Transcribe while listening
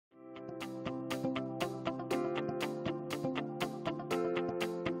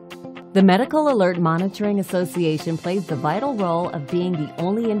The Medical Alert Monitoring Association plays the vital role of being the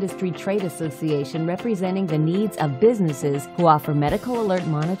only industry trade association representing the needs of businesses who offer medical alert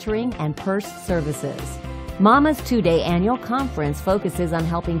monitoring and PERS services. MAMA's two-day annual conference focuses on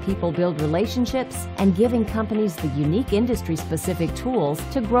helping people build relationships and giving companies the unique industry-specific tools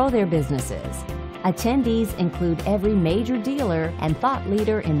to grow their businesses. Attendees include every major dealer and thought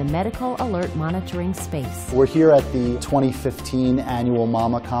leader in the medical alert monitoring space. We're here at the 2015 annual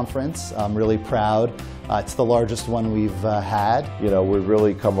MAMA conference. I'm really proud. It's the largest one we've had. You know, we've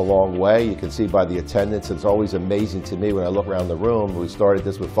really come a long way. You can see by the attendance. It's always amazing to me when I look around the room. We started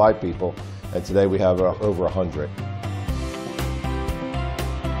this with 5 people, and today we have over 100.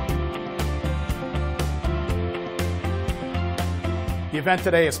 The event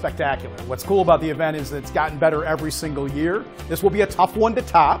today is spectacular. What's cool about the event is that it's gotten better every single year. This will be a tough one to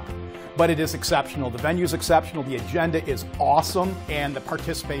top, but it is exceptional. The venue's exceptional, the agenda is awesome, and the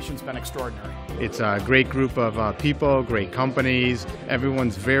participation's been extraordinary. It's a great group of people, great companies.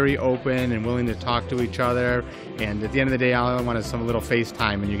 Everyone's very open and willing to talk to each other. And at the end of the day, all I want is some little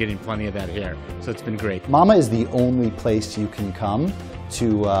FaceTime, and you're getting plenty of that here. So it's been great. MAMA is the only place you can come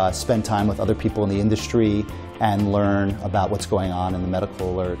to spend time with other people in the industry and learn about what's going on in the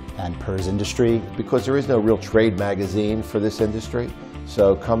medical alert and PERS industry. Because there is no real trade magazine for this industry,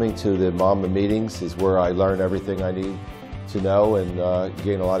 so coming to the MAMA meetings is where I learn everything I need to know and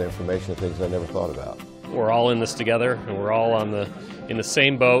gain a lot of information, things I never thought about. We're all in this together, and we're all in the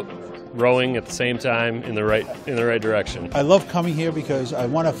same boat, rowing at the same time in the right direction. I love coming here because I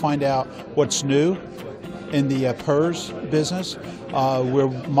want to find out what's new in the PERS business. We're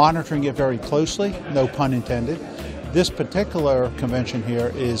monitoring it very closely, no pun intended. This particular convention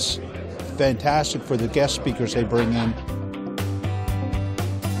here is fantastic for the guest speakers they bring in.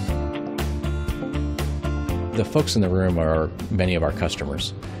 The folks in the room are many of our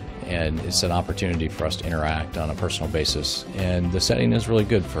customers, and it's an opportunity for us to interact on a personal basis, and the setting is really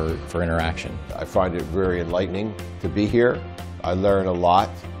good for interaction. I find it very enlightening to be here. I learn a lot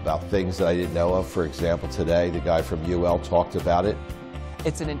about things that I didn't know of. For example, today the guy from UL talked about it.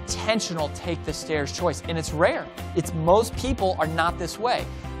 It's an intentional take the stairs choice, and it's rare. Most people are not this way.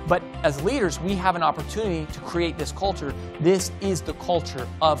 But as leaders, we have an opportunity to create this culture. This is the culture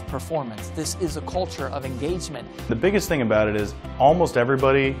of performance. This is a culture of engagement. The biggest thing about it is almost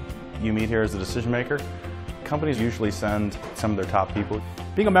everybody you meet here is a decision maker. Companies usually send some of their top people.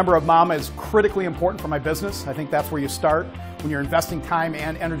 Being a member of MAMA is critically important for my business. I think that's where you start. When you're investing time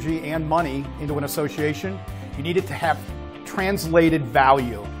and energy and money into an association, you need it to have translated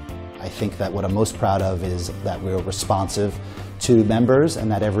value. I think that what I'm most proud of is that we're responsive to members and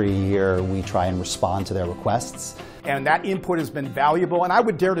that every year we try and respond to their requests. And that input has been valuable, and I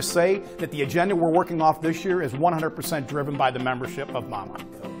would dare to say that the agenda we're working off this year is 100% driven by the membership of MAMA.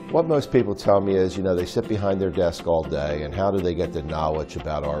 What most people tell me is, you know, they sit behind their desk all day, and how do they get the knowledge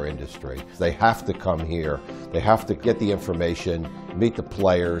about our industry? They have to come here. They have to get the information, meet the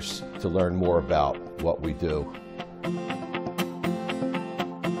players to learn more about what we do.